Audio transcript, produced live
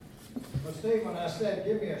Well, Steve, when I said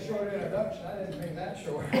give me a short introduction, I didn't mean that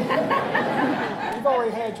short. You've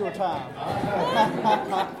already had your time.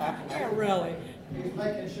 Yeah, really. He's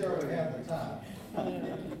making sure we have the time.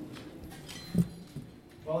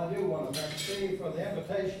 Well, I do want to thank Steve for the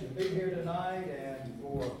invitation to be here tonight and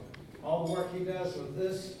for all the work he does with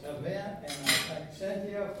this event. And I thank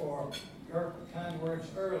Cynthia for her kind words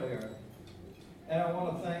earlier. And I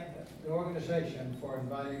want to thank the organization for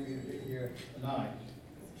inviting me to be here tonight.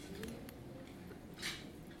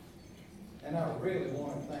 And I really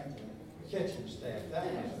want to thank the kitchen staff. That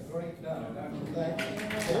was a great dinner, don't you think?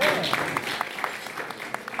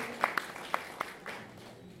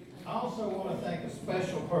 I also want to thank a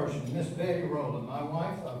special person, Miss Betty Rowland, my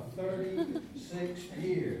wife of 36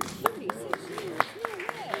 years. 36 years.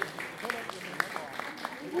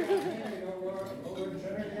 Over in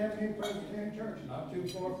Trinity Avenue Presbyterian Church, not too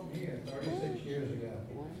far from here, 36 years ago.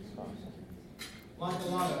 Like a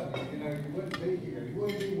lot of you, you wouldn't be here. You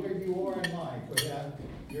wouldn't be where you are in life without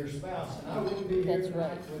your spouse. And I wouldn't be here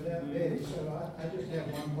tonight without Betty. So I just have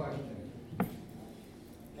one question.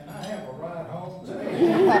 Can I have a ride home today?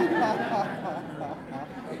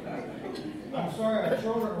 I'm sorry our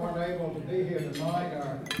children weren't able to be here tonight.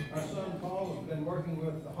 Our son Paul has been working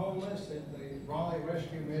with the homeless at the Raleigh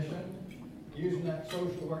Rescue Mission, using that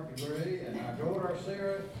social work degree. And our daughter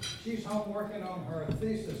Sarah, she's home working on her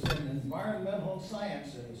thesis in environmental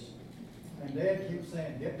sciences. And Dad keeps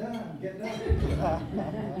saying, get done, get done.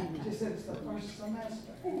 She said, it's the first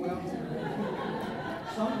semester. Well,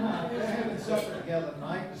 sometimes they're having supper together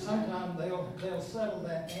tonight, but sometimes they'll settle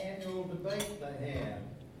that annual debate they have.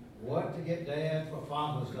 What to get Dad for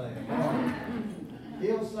Father's Day.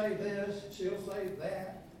 He'll say this, she'll say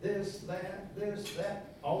that, this, that,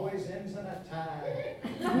 always ends in a tie.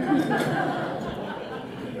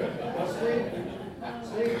 Well,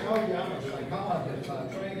 Steve told you I'm a psychologist by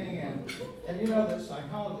training, and you know that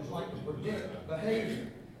psychologists like to predict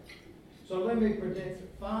behavior. So let me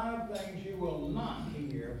predict 5 things you will not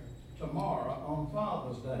hear tomorrow on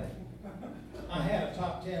Father's Day. I had a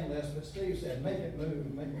top 10 list, but Steve said, make it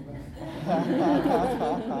move, make it move.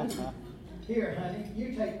 Here, honey,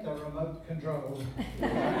 you take the remote control.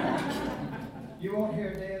 You won't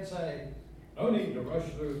hear Dad say, no need to rush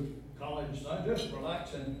through college, son, just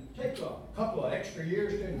relax and take a couple of extra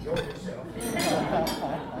years to enjoy yourself.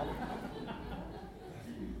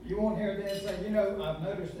 You won't hear Dad say, I've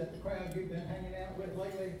noticed that the crowd you've been hanging out with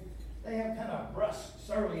lately, they have kind of a brusque,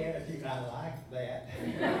 surly attitude. I like that.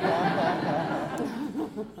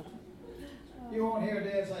 You won't hear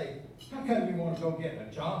Dad say, how come you want to go get a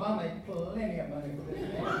job? I make plenty of money for this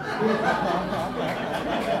man.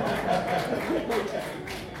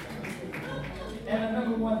 And the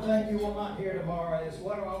number one thing you will not hear tomorrow is,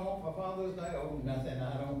 what do I want for Father's Day? Oh, nothing.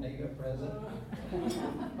 I don't need a present.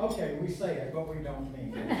 Okay, we say it, but we don't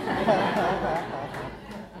mean it.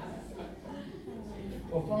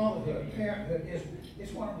 Well, fatherhood, parenthood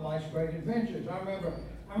is one of life's great adventures. I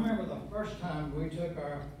remember the first time we took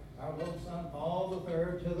our little son Paul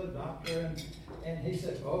III to the doctor, and he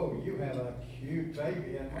said, oh, you have a cute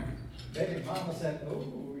baby. And baby mama said,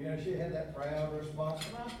 oh, she had that proud response.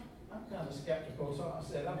 And I'm kind of skeptical, so I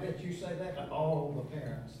said, I bet you say that to all the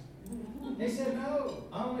parents. He said, no,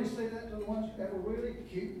 I only say that to the ones who have a really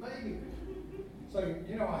cute baby. So, I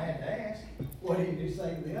had to ask, what do you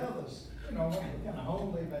say to the others? Kind of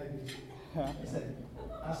homely babies. He said,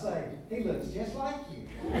 I say, he looks just like you.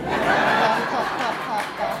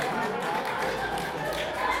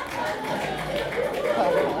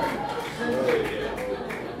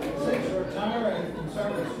 Since retiring from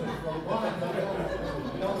service for a while,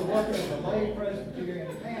 I work as a lay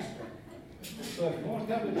Presbyterian pastor. So if you want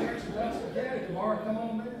to come to church and tell spaghetti tomorrow, come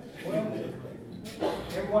on there. Well,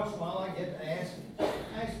 every once in a while I get to ask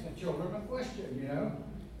the children a question,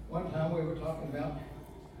 One time we were talking about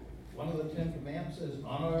one of the 10 Commandments is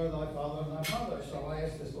honor thy father and thy mother. So I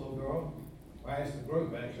asked this little girl, or I asked the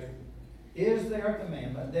group actually, is there a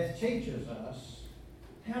commandment that teaches us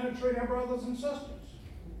how to treat our brothers and sisters?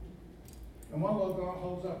 And one little girl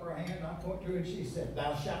holds up her hand, and I point to her, and she said,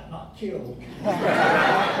 thou shalt not kill. Well,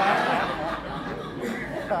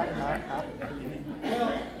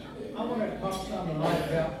 I wanted to talk some tonight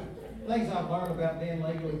about things I've learned about being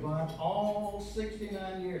legally blind all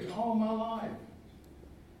 69 years, all my life.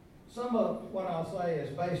 Some of what I'll say is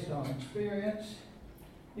based on experience.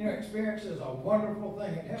 Experience is a wonderful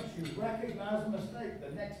thing. It helps you recognize a mistake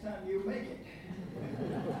the next time you make it.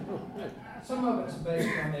 Some of it's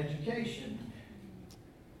based on education.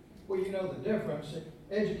 Well, you know the difference.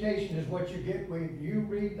 Education is what you get when you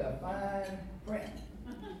read the fine print.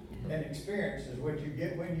 And experience is what you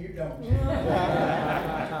get when you don't.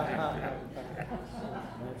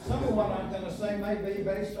 of what I'm going to say may be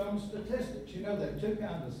based on statistics. You know, there are two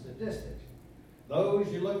kinds of statistics.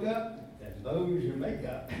 Those you look up and those you make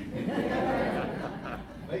up.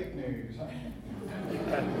 Fake news.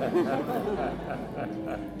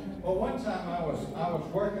 Well, one time I was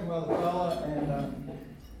working with a fella, and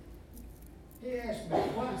he asked me,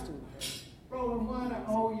 Roland, why do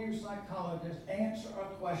all you psychologists answer a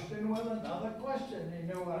question with another question? And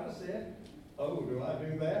you know what I said? Oh, do I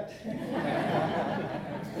do that?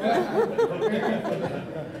 Well,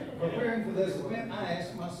 preparing for this event, I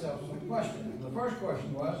asked myself some questions. The first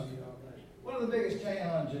question was, what are the biggest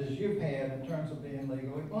challenges you've had in terms of being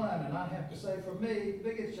legally blind? And I have to say, for me, the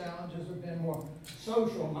biggest challenges have been more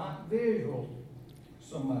social, not visual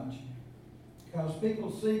so much. Because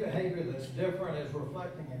people see behavior that's different as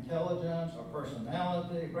reflecting intelligence or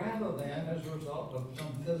personality rather than as a result of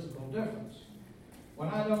some physical difference. When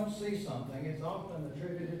I don't see something, it's often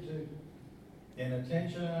attributed to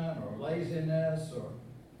inattention or laziness or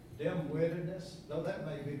dim-wittedness, though that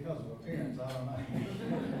may be because of appearance, I don't know.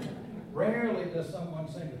 Rarely does someone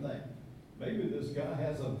seem to think, maybe this guy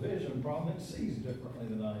has a vision problem and sees differently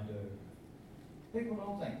than I do. People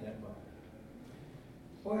don't think that way.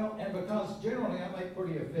 Well, and because generally I make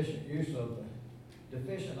pretty efficient use of the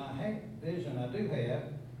deficient vision I do have,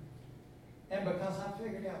 and because I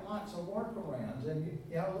figured out lots of workarounds, and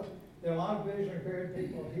you know, there are a lot of vision impaired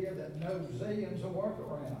people here that know zillions of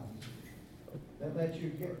workarounds that let you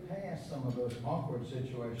get past some of those awkward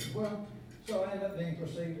situations. Well, so I end up being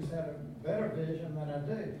perceived as having better vision than I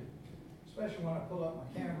do, especially when I pull up my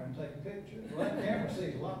camera and take pictures. Well, that camera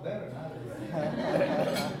sees a lot better than I do.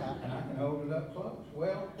 And I can hold it up close.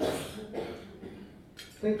 Well,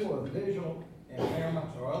 people with visual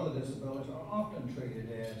impairments or other disabilities are often treated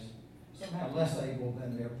as somehow less able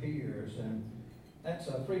than their peers, and that's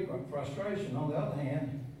a frequent frustration. On the other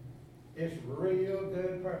hand, it's real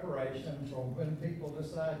good preparation for when people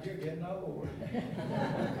decide you're getting old.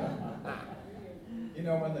 You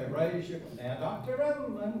know, when they raise you, now, Dr.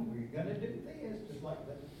 Rowland, we're going to do this, just like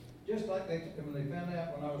that. Just like when they found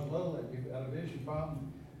out when I was little that you've got a vision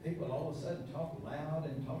problem, people all of a sudden talk loud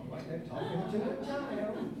and talk like they're talking to a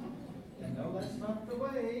child. And no, that's not the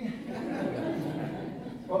way.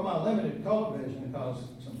 Well, my limited color vision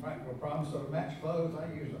caused some practical problems, so to match clothes, I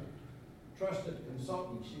use a trusted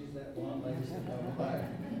consultant. She's that one lady sitting over there.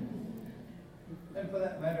 And for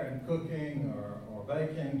that matter, in cooking or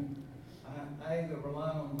baking, I either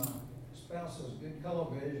rely on my spouse's good color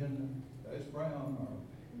vision, goes brown,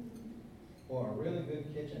 or a really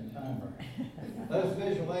good kitchen timer. Those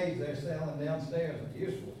visual aids they're selling downstairs are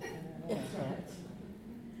useful.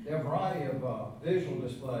 There are a variety of visual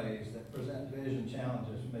displays that present vision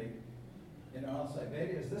challenges to me. You know, I'll say,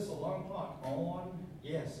 Betty, is this alarm clock on?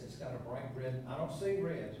 Yes, it's got a bright red. I don't see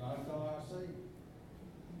red. It's not a color I see.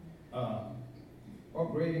 Or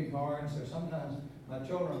greeting cards, or sometimes my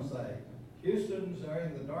children say, Houston's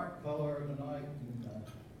wearing the dark color tonight, and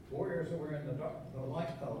Warriors are wearing the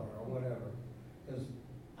light color, or whatever, because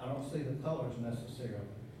I don't see the colors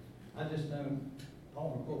necessarily. I just know I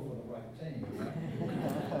want to pull for the right team.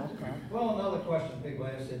 Right? Well, another question people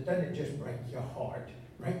ask is, doesn't it just break your heart?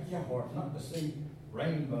 Break your heart not to see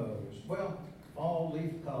rainbows. Well, fall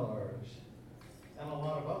leaf colors, and a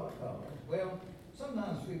lot of other colors. Well,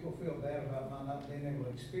 sometimes people feel bad about my not being able to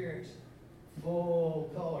experience full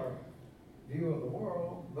color view of the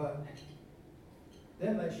world, but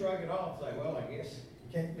then they shrug it off and say, well, I guess you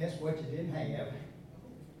can't miss what you didn't have.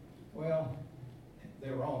 Well,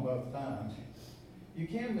 they're wrong both times. You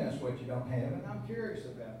can miss what you don't have, and I'm curious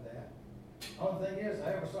about that. Only thing is,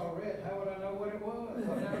 I ever saw red, how would I know what it was?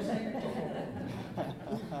 I've never seen it before.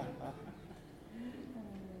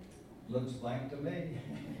 Looks blank to me.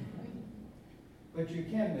 But you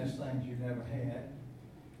can miss things you never had.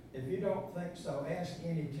 If you don't think so, ask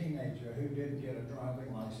any teenager who didn't get a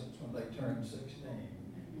driving license when they turned 16.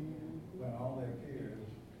 When all their peers,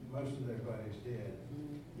 most of their buddies did.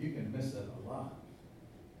 You can miss it a lot.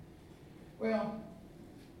 Well,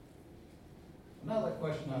 another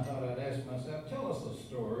question I thought I'd ask myself, tell us a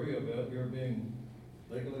story about your being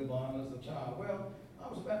legally blind as a child. Well, I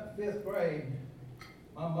was about the 5th grade.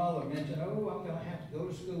 My mother mentioned, oh, I'm going to have to go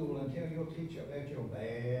to school and tell your teacher about your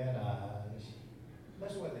bad eyes.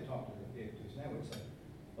 That's the way they talked in the 50s. Now we'd say,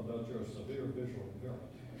 about your severe visual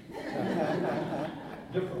impairment.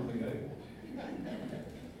 Differently able.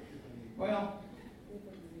 Well,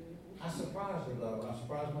 I surprised her though. I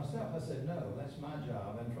surprised myself. I said, no, that's my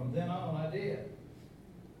job. And from then on, I did.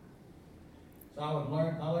 So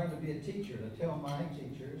I learned to be a teacher, to tell my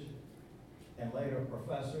teachers, and later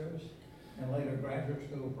professors, and later graduate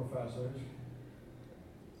school professors,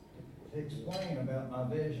 to explain about my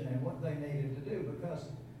vision and what they needed to do, because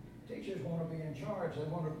teachers want to be in charge. They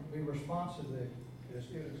want to be responsive to their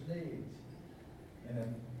students' needs. And if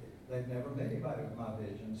they've never met anybody with my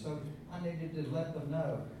vision. So I needed to let them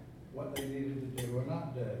know what they needed to do or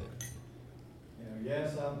not do. You know,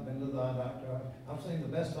 yes, I've been to the eye doctor. I've seen the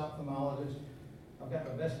best ophthalmologist. I've got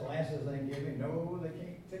the best glasses they can give me. No, they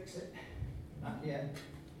can't fix it. Not yet.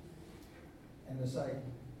 And they say,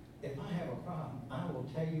 if I have a problem, I will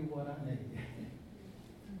tell you what I need.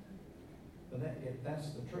 But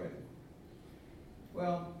that's the truth.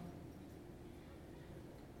 Well,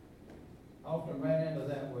 I often ran into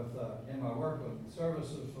that with, in my work with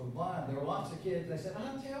services for the blind. There were lots of kids, they said,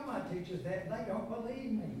 I tell my teachers that, and they don't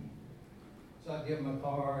believe me. So I give them a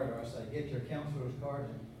card, or I say, get your counselor's card,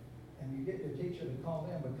 and you get your teacher to call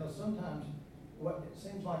them, because sometimes what it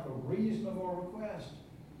seems like a reasonable request,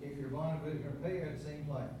 if you're blind or vision impaired, it seems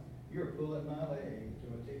like you're pulling my leg, to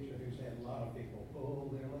a teacher who's had a lot of people pull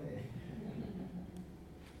their leg.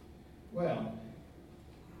 Well,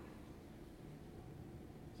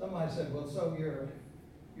 somebody said, well, so your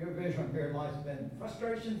vision impaired life's been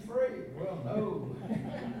frustration-free. Well, no.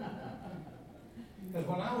 Because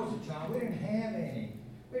when I was a child, we didn't have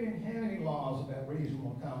any laws about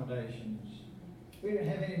reasonable accommodations. We didn't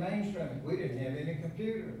have any mainstreaming. We didn't have any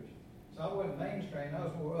computers. So I wasn't mainstream. I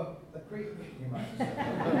was more up the creek, you might say.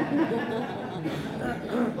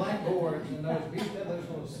 Blackboards and those. We used to have those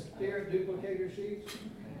little spirit duplicator sheets.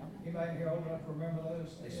 Anybody here old enough to remember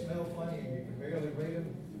those? They smell funny and you can barely read them.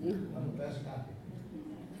 I'm the best copy.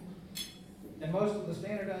 And most of the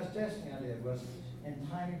standardized testing I did was in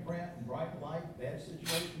tiny print and bright light, bad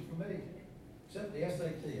situation for me. Except the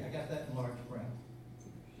SAT. I got that in large print.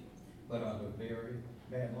 But under very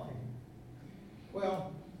bad lighting.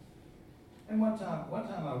 Well, and one time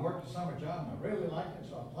I worked a summer job and I really liked it,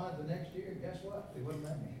 so I applied the next year, and guess what? They wouldn't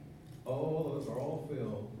let me. Oh, those are all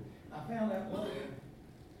filled. I found out one day,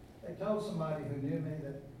 they told somebody who knew me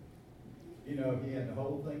that, you know, he had the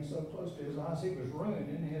whole thing so close to his eyes, he was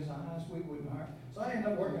ruining his eyes, we wouldn't hire. So I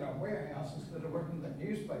ended up working in a warehouse instead of working in the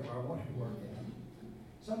newspaper I wanted to work in.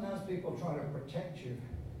 Sometimes people try to protect you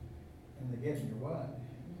and they get in your way.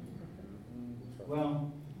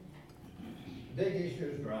 Well, the big issue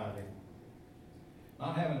is driving.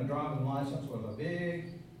 Not having a driving license was a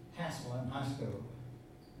big hassle in high school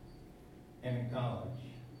and in college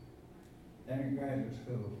and in graduate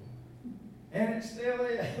school. And it still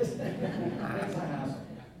is. It's a hassle.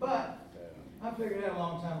 But I figured out a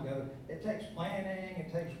long time ago, it takes planning,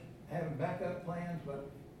 it takes having backup plans,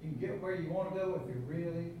 but you can get where you want to go if you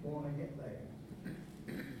really want to get there.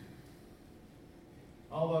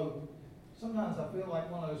 Although, sometimes I feel like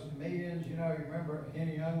one of those comedians, you know, you remember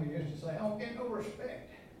Henny Youngman used to say, I don't get no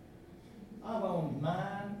respect. I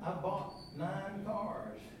bought 9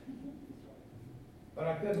 cars. But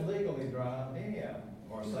I couldn't legally drive any of them,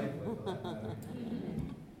 or safely for that matter.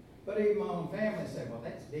 But even my own family said, well,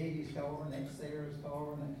 that's Deedee's car, and that's Sarah's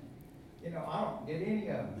car, and that, you know, I don't get any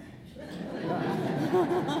of them.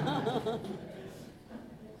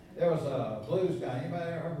 There was a blues guy,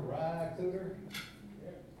 anybody ever heard of Rye Cooter?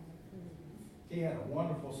 He had a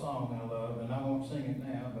wonderful song I love, and I won't sing it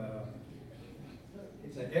now, but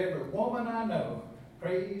he said, every woman I know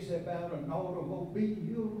crazy about an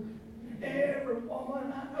automobile. Every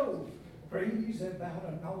woman I know crazy about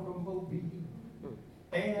an automobile.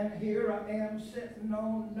 And here I am sitting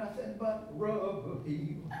on nothing but rubber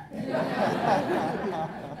heel.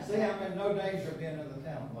 See, I'm in no danger of being in the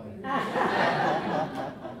town later.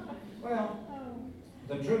 Well,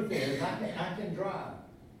 the truth is, I can drive.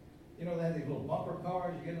 You know, they have these little bumper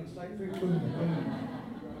cars, you get in the state street, boom, boom.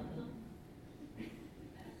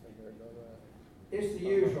 It's the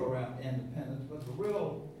usual route to independence, but the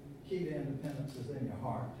real key to independence is in your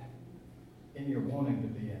heart, in your wanting to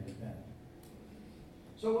be independent.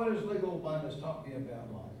 So what does legal blindness taught me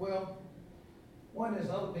about life? Well, one is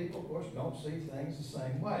other people, of course, don't see things the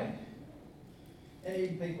same way. And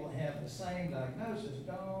even people who have the same diagnosis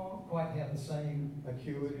don't quite have the same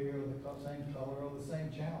acuity or the same color or the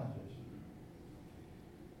same challenges.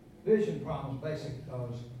 Vision problems basically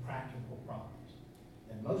cause practical problems.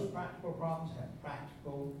 And most practical problems have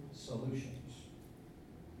practical solutions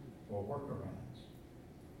or workarounds.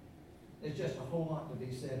 There's just a whole lot to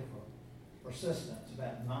be said for persistence,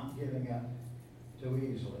 about not giving up too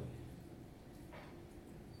easily.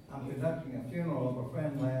 I'm conducting a funeral of a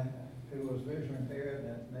friend who was vision impaired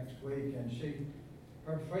next week, and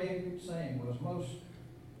her favorite saying was,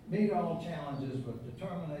 meet all challenges with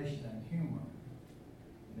determination and humor.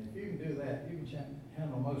 And if you can do that, you can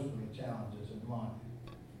handle most of the challenges in life.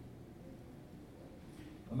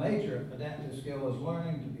 A major adaptive skill is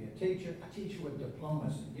learning to be a teacher. A teacher with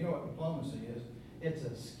diplomacy. You know what diplomacy is? It's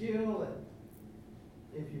a skill that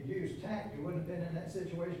if you'd used tact, you wouldn't have been in that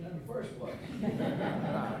situation in the first place.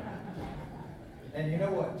 And you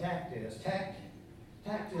know what tact is? Tact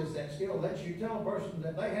is that skill that lets you tell a person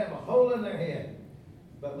that they have a hole in their head,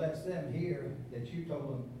 but lets them hear that you told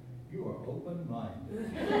them you are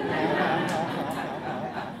open-minded.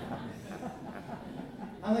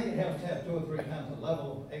 I think it helps to have 2 or 3 times a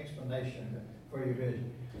level of explanation for your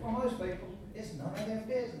vision. For most people, it's none of their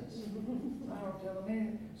business. I don't tell them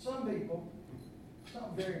anything. Some people,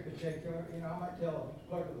 something very particular, I might tell a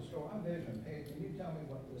clerk of the store, I'm vision impaired. Can you tell me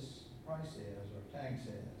what this price is or tag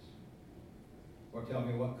says? Or tell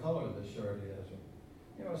me what color this shirt is,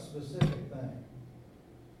 or, a specific thing.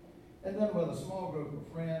 And then with a small group of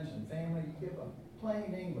friends and family, you give a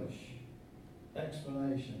plain English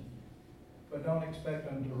explanation, but don't expect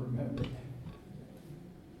them to remember it.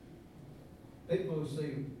 People who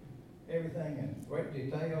see everything in great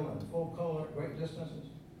detail and full color at great distances,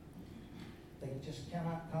 they just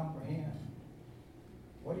cannot comprehend.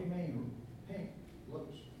 What do you mean pink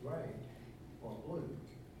looks gray or blue?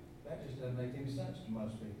 That just doesn't make any sense to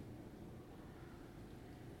most people.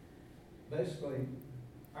 Basically,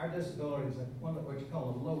 our disability is what you call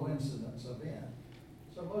a low incidence event.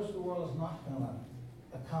 So most of the world is not going to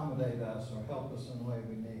accommodate us or help us in the way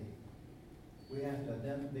we need. We have to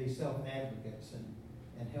then be self-advocates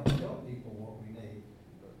and help people what we need.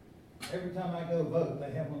 Every time I go vote,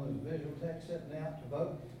 they have one of those visual texts sitting out to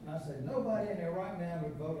vote. And I say, nobody in there right now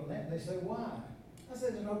would vote on that. And they say, why? I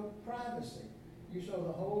said, there's no privacy. You show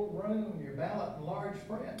the whole room your ballot in large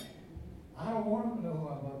print. I don't want them to know who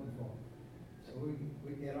I'm voting for. So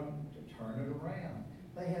we get them to turn it around.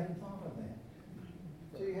 They hadn't thought of that.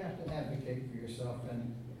 So you have to advocate for yourself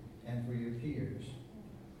and for your peers.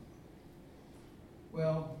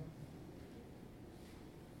 Well,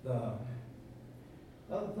 the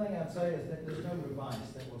other thing I'd say is that there's no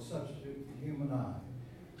device that will substitute the human eye.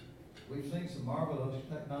 We've seen some marvelous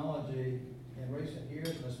technology in recent years,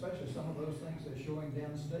 and especially some of those things they're showing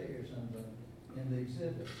downstairs in the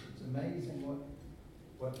exhibits. It's amazing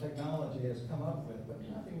what technology has come up with, but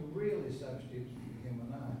nothing really substitutes for the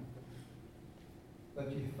human eye.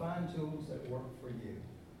 But you find tools that work for you.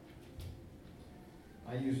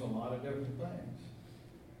 I use a lot of different things.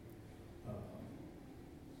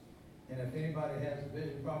 And if anybody has a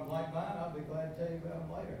vision problem like mine, I'll be glad to tell you about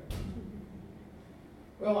them later.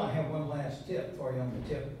 Well, I have one last tip for you on the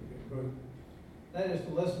tip group. That is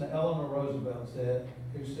to listen to Eleanor Roosevelt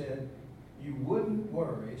who said, you wouldn't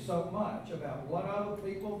worry so much about what other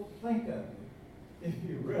people think of you if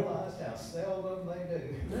you realized how seldom they do.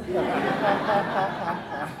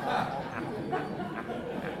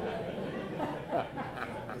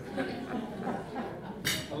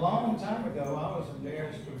 A long time ago, I was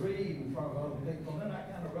embarrassed to read in front of other people, and then I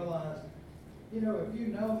kind of realized, if you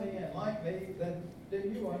know me and like me, then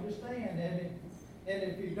you understand. And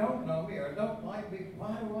if you don't know me or don't like me,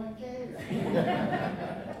 why do I care?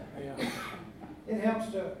 It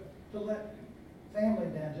helps to let family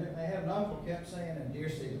down too. They had an uncle kept saying in deer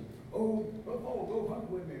season, go hunt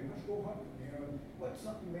with me, let's go hunt with me. What's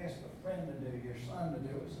something you ask a friend to do, your son to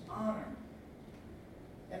do? It's an honor.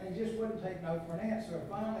 And he just wouldn't take no for an answer.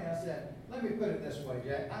 Finally, I said, let me put it this way,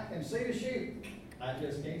 Jack. I can see to shoot. I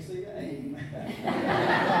just can't see to aim.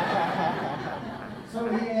 So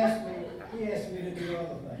he asked me to do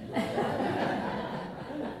other things.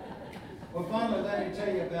 Well, finally, let me tell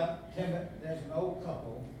you about there's an old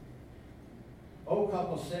couple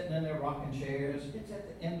sitting in their rocking chairs. It's at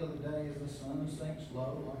the end of the day as the sun sinks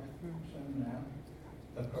low, like soon now.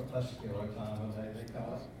 The crepuscular time of day, they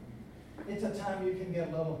call it. It's a time you can get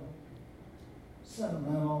a little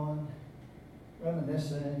sentimental and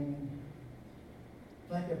reminiscing and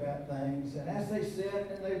think about things. And as they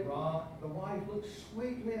sit and they rock, the wife looks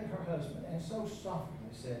sweetly at her husband and so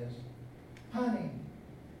softly says, honey,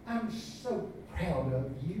 I'm so proud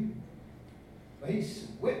of you. But he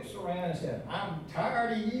whips around and says, I'm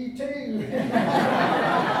tired of you too.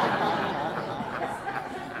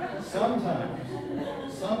 Sometimes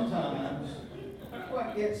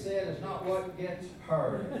what gets said is not what gets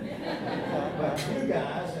heard. But you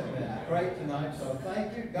guys have been great tonight, so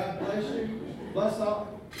thank you. God bless you. Bless all.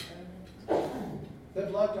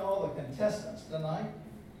 Good luck to all the contestants tonight.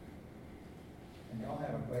 And y'all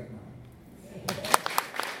have a great night.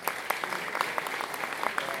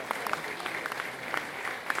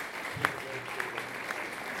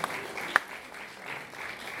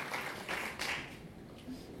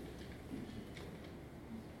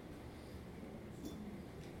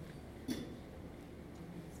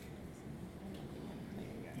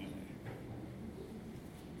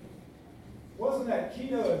 wasn't that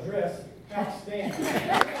keynote address outstanding?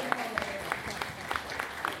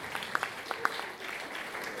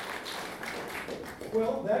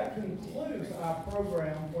 Well, that concludes our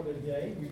program for today.